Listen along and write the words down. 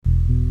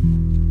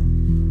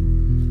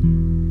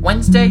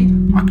Wednesday,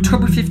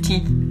 October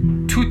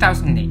 15th,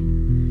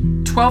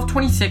 2008,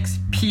 12:26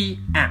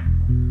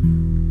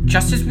 p.m.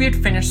 Just as we had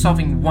finished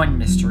solving one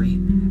mystery,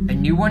 a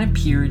new one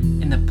appeared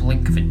in the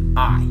blink of an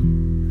eye.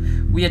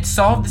 We had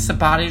solved the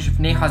sabotage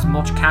of Neha's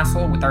mulch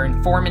castle with our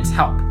informant's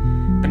help,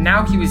 but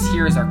now he was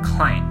here as our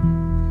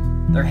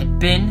client. There had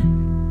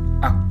been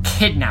a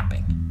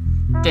kidnapping.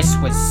 This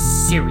was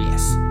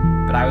serious,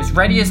 but I was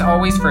ready as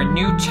always for a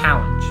new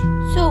challenge.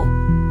 So,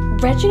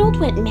 Reginald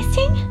went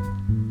missing?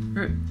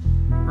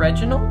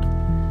 Reginald?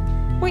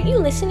 Weren't you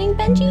listening,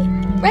 Benji?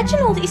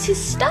 Reginald is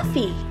his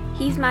stuffy.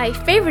 He's my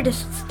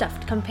favoriteest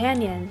stuffed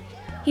companion.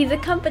 He's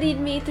accompanied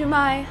me through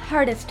my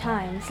hardest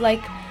times,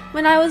 like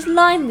when I was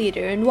line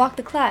leader and walked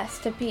the class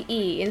to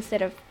PE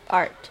instead of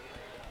art.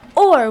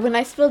 Or when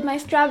I spilled my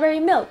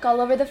strawberry milk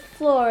all over the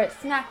floor at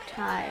snack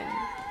time.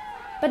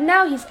 But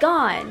now he's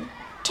gone.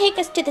 Take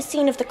us to the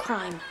scene of the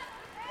crime,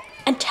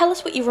 and tell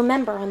us what you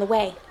remember on the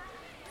way.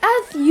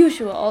 As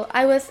usual,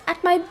 I was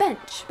at my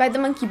bench by the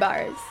monkey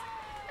bars.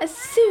 As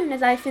soon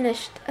as I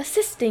finished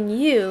assisting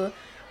you,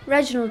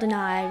 Reginald and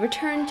I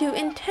returned to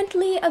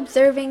intently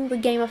observing the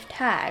game of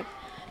tag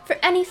for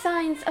any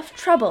signs of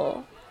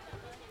trouble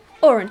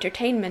or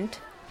entertainment.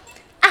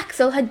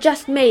 Axel had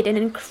just made an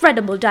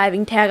incredible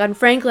diving tag on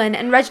Franklin,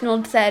 and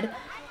Reginald said,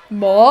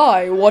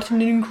 "My, what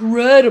an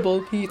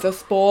incredible piece of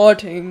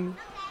sporting."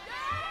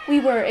 We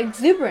were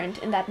exuberant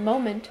in that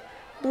moment,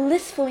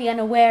 blissfully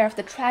unaware of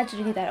the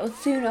tragedy that would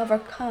soon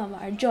overcome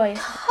our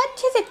joyous... Cut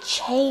to the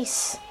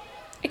chase.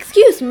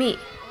 Excuse me.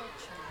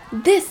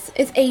 This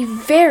is a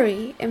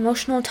very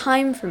emotional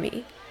time for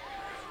me.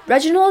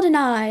 Reginald and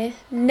I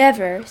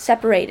never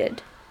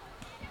separated.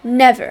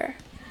 Never.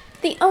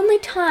 The only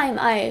time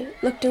I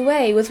looked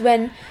away was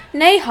when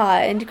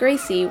Neha and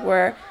Gracie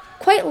were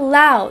quite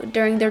loud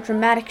during their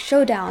dramatic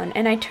showdown,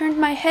 and I turned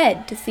my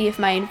head to see if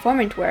my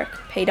informant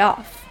work paid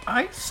off.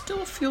 I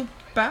still feel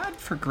bad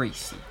for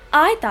Gracie.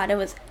 I thought it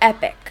was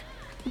epic.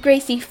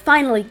 Gracie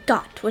finally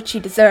got what she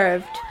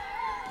deserved.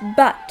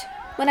 But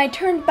when I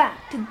turned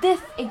back to this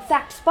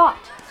exact spot,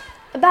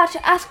 about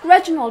to ask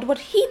Reginald what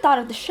he thought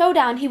of the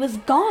showdown, he was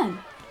gone.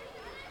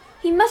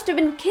 He must have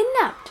been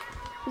kidnapped,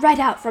 right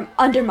out from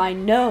under my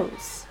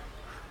nose.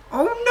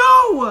 Oh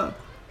no!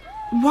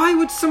 Why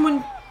would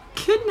someone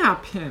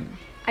kidnap him?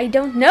 I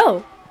don't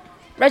know.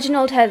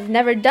 Reginald has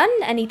never done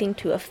anything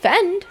to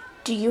offend.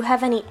 Do you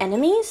have any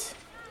enemies?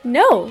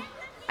 No.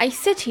 I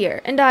sit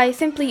here and I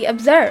simply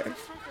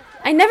observe.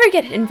 I never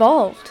get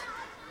involved.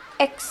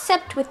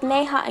 Except with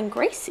Neha and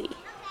Gracie.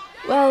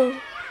 Well,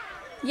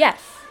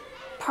 yes.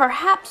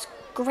 Perhaps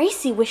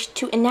Gracie wished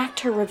to enact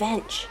her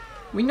revenge.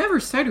 We never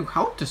said who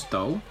helped us,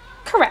 though.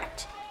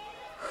 Correct.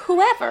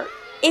 However,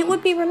 it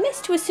would be remiss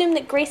to assume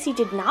that Gracie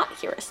did not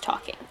hear us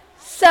talking.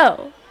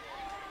 So,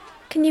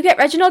 can you get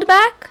Reginald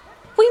back?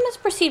 We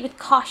must proceed with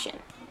caution.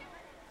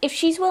 If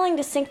she's willing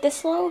to sink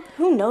this low,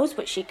 who knows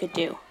what she could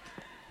do.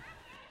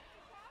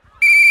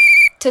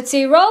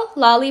 Tootsie Roll,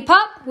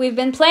 Lollipop, we've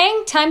been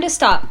playing, time to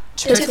stop.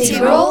 Tootsie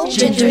Roll,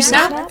 Ginger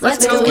Snap,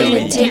 let's go in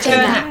and take a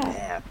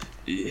nap.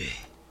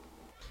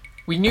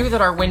 We knew that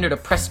our window to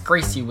press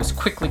Gracie was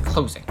quickly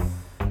closing.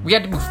 We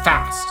had to move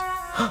fast.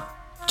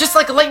 Just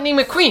like a Lightning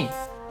McQueen!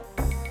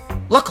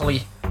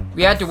 Luckily,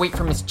 we had to wait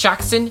for Miss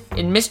Jackson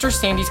and Mr.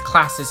 Sandy's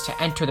classes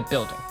to enter the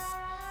building.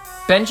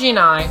 Benji and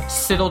I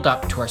sidled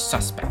up to our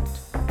suspect.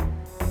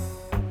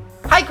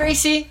 Hi,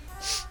 Gracie!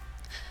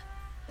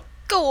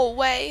 Go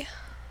away.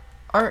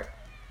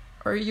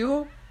 Are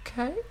you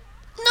okay?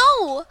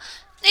 No!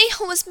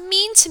 Neha was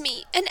mean to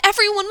me, and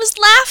everyone was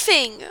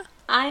laughing.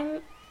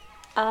 I'm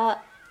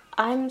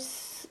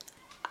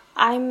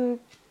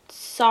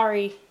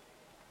sorry.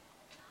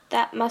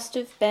 That must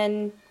have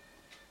been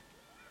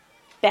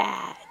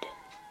bad.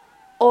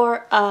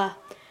 Or,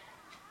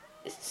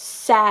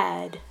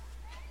 sad.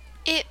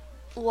 It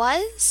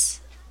was?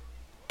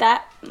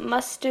 That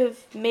must have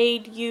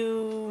made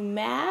you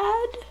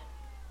mad?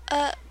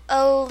 A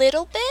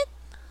little bit?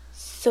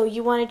 So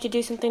you wanted to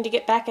do something to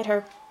get back at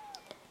her.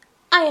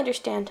 I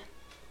understand.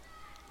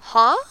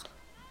 Huh?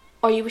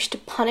 Or you wish to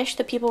punish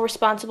the people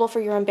responsible for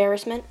your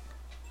embarrassment?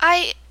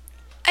 I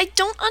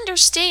don't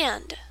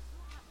understand.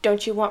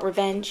 Don't you want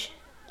revenge?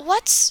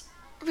 What's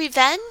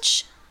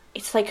revenge?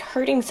 It's like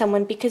hurting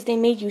someone because they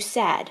made you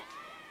sad.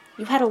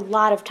 You had a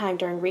lot of time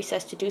during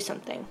recess to do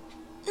something.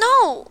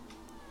 No!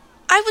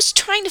 I was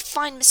trying to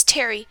find Miss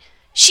Terry.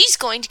 She's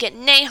going to get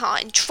Neha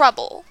in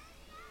trouble.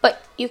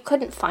 But you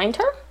couldn't find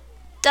her?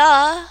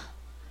 Duh.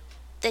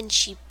 Then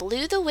she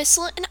blew the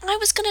whistle and I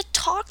was going to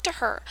talk to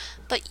her,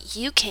 but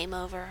you came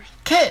over.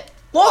 Kit,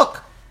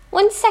 look!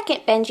 1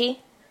 second, Benji.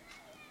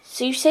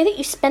 So you say that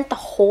you spent the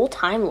whole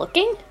time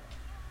looking?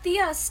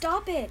 Thea,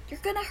 stop it. You're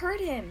gonna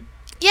hurt him.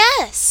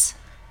 Yes.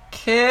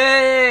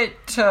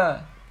 Kit!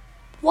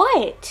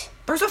 What?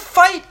 There's a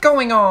fight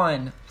going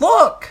on!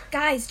 Look!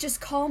 Guys,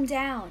 just calm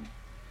down.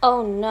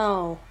 Oh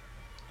no.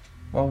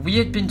 While we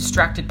had been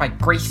distracted by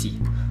Gracie,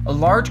 a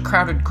large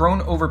crowd had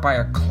grown over by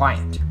our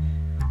client.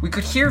 We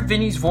could hear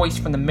Vinny's voice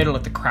from the middle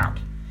of the crowd.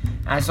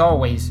 As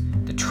always,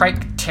 the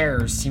trike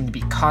terrors seemed to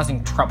be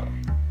causing trouble.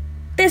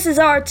 This is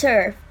our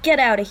turf. Get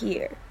out of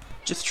here.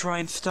 Just try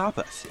and stop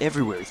us.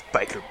 Everywhere is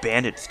biker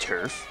bandits'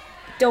 turf.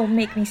 Don't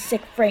make me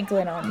sick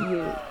Franklin on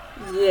you.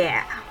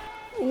 Yeah.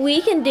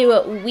 We can do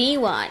what we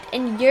want,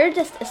 and you're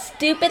just a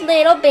stupid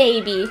little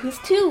baby who's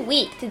too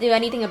weak to do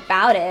anything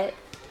about it.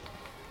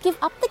 Give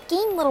up the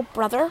game, little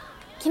brother.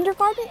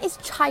 Kindergarten is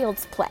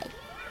child's play.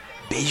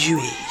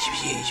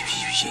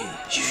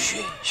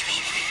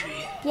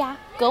 Yeah,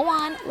 go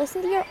on.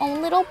 Listen to your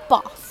own little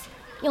boss.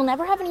 You'll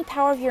never have any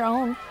power of your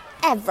own.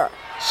 Ever.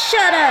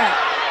 Shut up!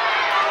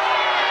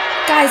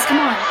 Guys, come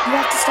on. You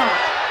have to stop.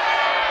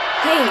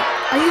 Hey,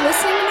 are you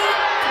listening to me?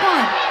 Come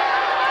on.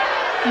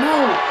 No.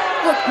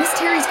 Look, Miss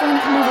Terry's going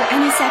to come over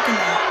any second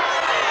now.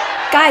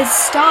 Guys,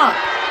 stop.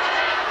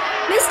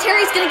 Miss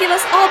Terry's going to give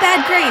us all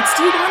bad grades.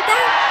 Do you want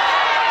that?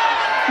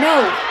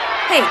 No.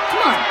 Hey,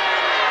 come on.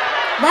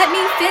 Let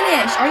me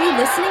finish. Are you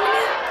listening to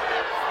me?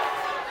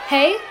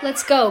 Hey,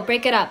 let's go.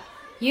 Break it up.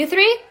 You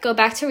three, go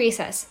back to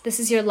recess. This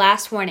is your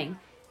last warning.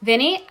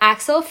 Vinny,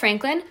 Axel,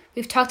 Franklin,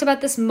 we've talked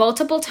about this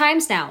multiple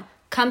times now.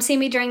 Come see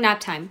me during nap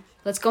time.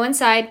 Let's go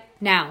inside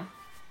now.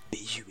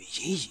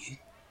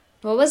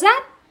 What was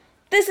that?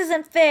 This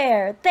isn't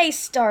fair. They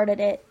started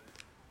it.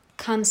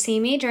 Come see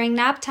me during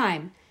nap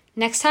time.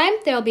 Next time,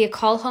 there will be a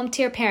call home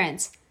to your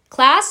parents.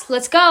 Class,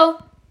 let's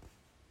go!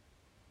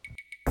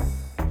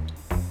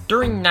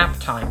 During nap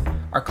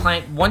time, our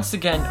client once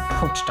again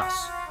approached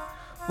us.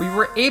 We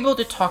were able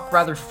to talk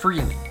rather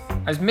freely,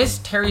 as Miss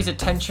Terry's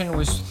attention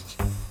was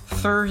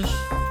thoroughly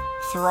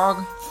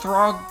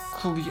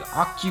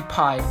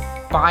occupied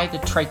by the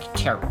trike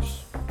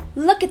terrors.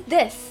 Look at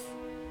this.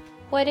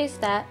 What is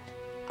that?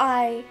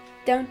 I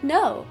don't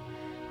know.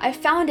 I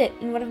found it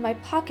in one of my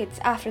pockets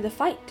after the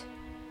fight.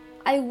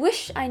 I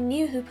wish I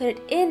knew who put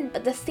it in,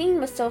 but the scene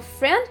was so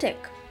frantic.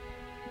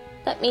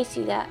 Let me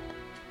see that.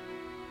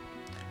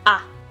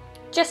 Ah,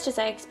 just as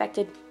I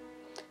expected.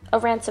 A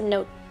ransom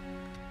note.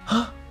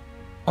 Huh?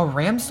 A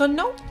ransom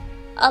note?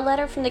 A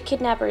letter from the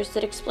kidnappers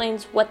that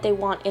explains what they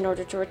want in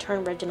order to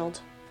return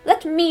Reginald.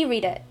 Let me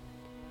read it.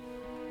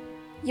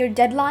 Your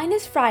deadline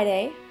is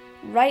Friday,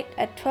 right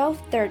at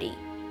 12:30.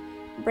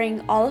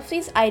 Bring all of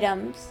these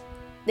items.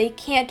 They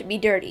can't be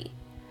dirty.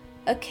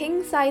 A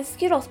king-size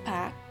Skittles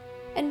pack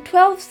and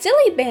 12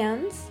 silly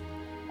bands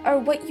are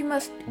what you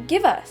must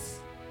give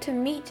us to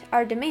meet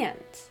our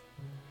demands.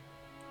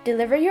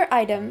 Deliver your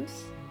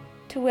items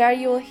to where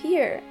you will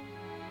hear.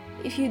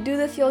 If you do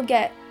this, you'll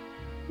get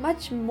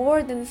much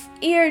more than this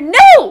ear.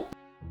 No!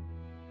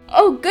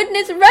 Oh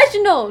goodness,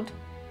 Reginald!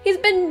 He's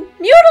been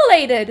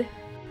mutilated!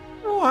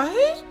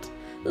 What?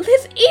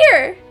 His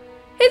ear!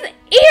 His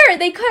ear!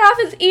 They cut off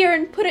his ear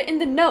and put it in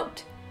the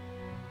note.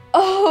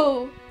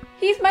 Oh,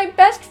 he's my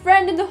best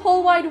friend in the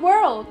whole wide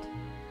world.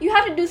 You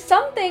have to do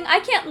something. I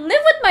can't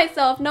live with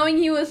myself knowing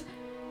he was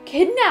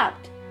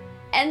kidnapped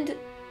and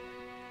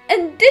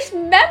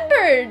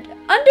dismembered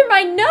under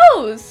my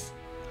nose.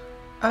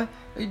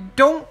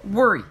 Don't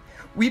worry.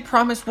 We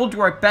promise we'll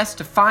do our best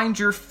to find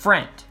your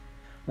friend.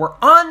 We're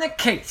on the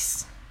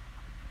case.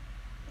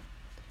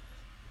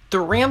 The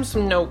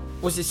ransom note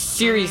was a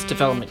serious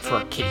development for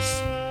our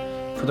case.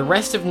 For the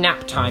rest of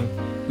nap time,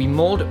 we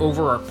mulled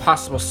over our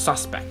possible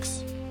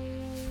suspects.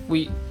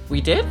 We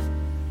did?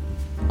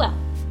 Well,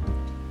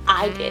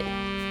 I did.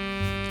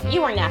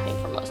 You were napping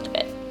for most of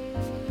it.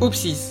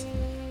 Oopsies.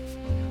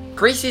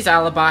 Grace's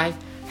alibi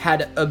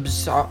had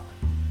absolved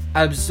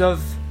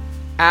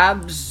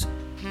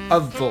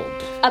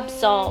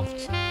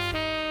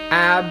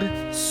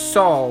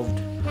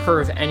her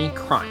of any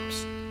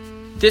crimes.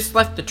 This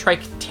left the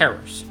trike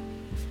terrors.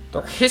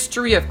 Their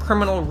history of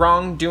criminal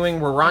wrongdoing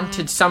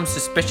warranted some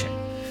suspicion,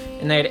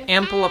 and they had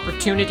ample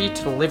opportunity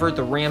to deliver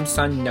the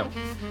ransom note,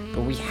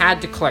 but we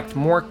had to collect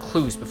more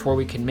clues before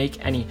we could make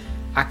any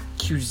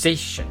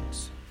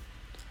accusations.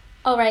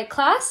 Alright,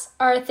 class,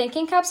 are our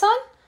thinking caps on?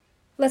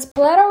 Let's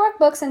pull out our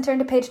workbooks and turn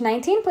to page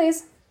 19,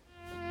 please.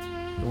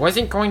 It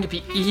wasn't going to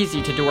be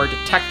easy to do our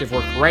detective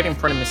work right in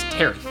front of Miss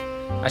Terry,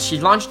 as she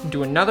launched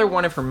into another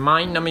one of her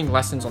mind-numbing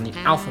lessons on the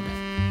alphabet.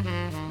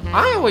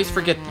 I always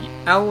forget the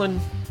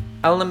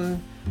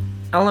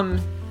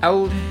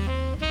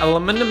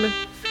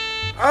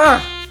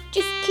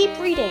Just keep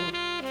reading.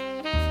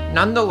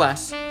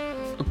 Nonetheless,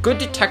 a good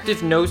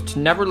detective knows to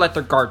never let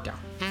their guard down,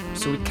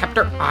 so we kept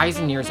our eyes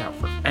and ears out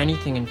for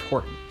anything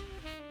important.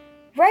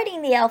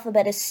 Writing the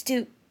alphabet is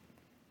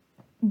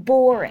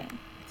boring.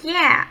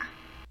 Yeah.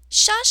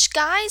 Shush,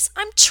 guys.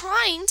 I'm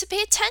trying to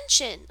pay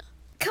attention.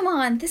 Come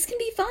on, this can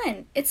be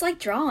fun. It's like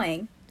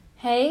drawing.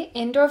 Hey,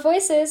 indoor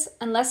voices,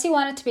 unless you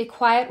want it to be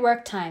quiet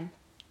work time.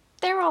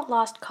 They're all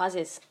lost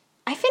causes.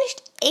 I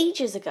finished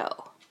ages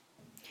ago.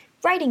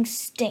 Writing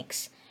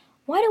stinks.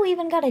 Why do we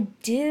even gotta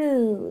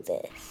do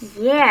this?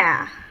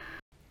 Yeah.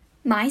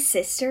 My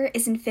sister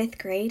is in 5th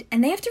grade,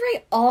 and they have to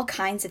write all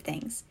kinds of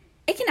things.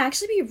 It can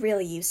actually be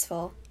really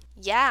useful.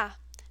 Yeah.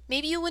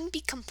 Maybe you wouldn't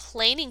be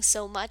complaining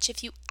so much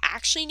if you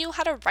actually knew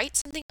how to write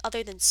something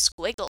other than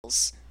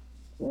squiggles.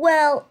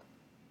 Well,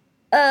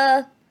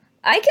 I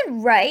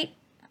can write.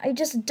 I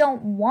just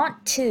don't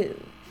want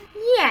to.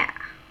 Yeah.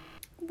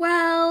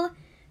 Well,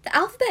 the The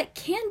alphabet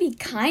can be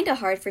kinda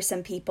hard for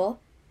some people.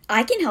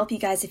 I can help you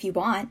guys if you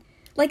want.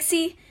 Like,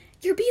 see,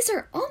 your B's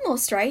are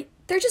almost right.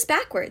 They're just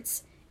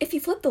backwards. If you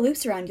flip the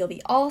loops around, you'll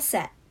be all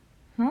set.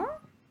 Huh?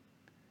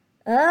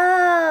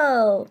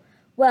 Oh,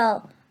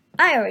 well,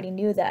 I already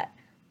knew that.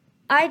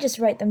 I just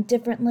write them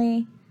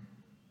differently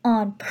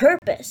on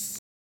purpose.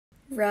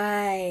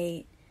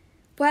 Right.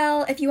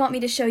 Well, if you want me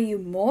to show you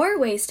more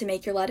ways to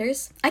make your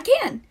letters, I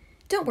can.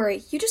 Don't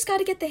worry, you just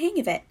gotta get the hang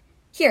of it.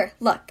 Here,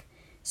 look.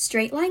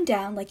 Straight line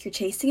down like you're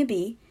chasing a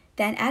bee,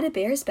 then add a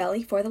bear's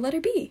belly for the letter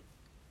B.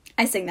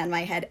 I sing that in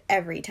my head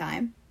every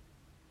time.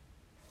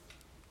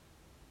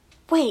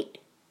 Wait,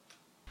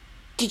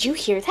 did you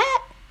hear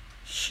that?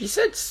 She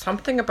said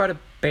something about a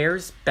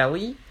bear's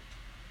belly?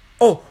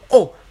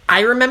 Oh,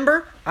 I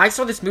remember. I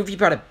saw this movie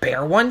about a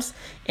bear once,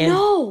 and...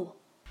 No!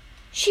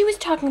 She was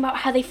talking about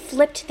how they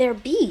flipped their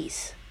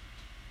B's.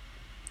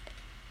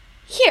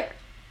 Here,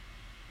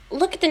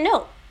 look at the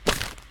note.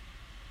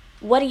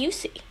 What do you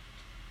see?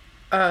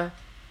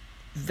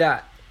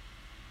 That.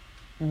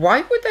 Why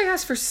would they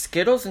ask for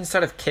Skittles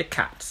instead of Kit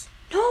Kats?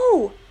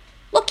 No!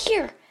 Look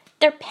here.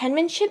 Their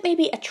penmanship may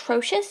be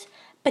atrocious,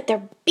 but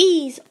their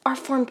B's are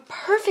formed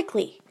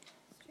perfectly.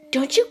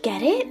 Don't you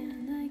get it?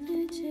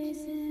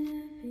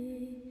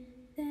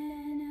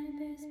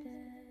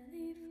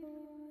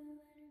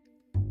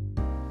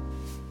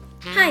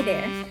 Hi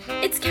there,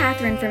 it's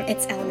Catherine from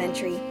It's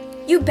Elementary.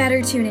 You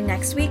better tune in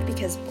next week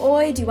because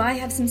boy do I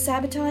have some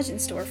sabotage in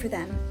store for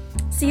them.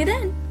 See you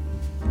then!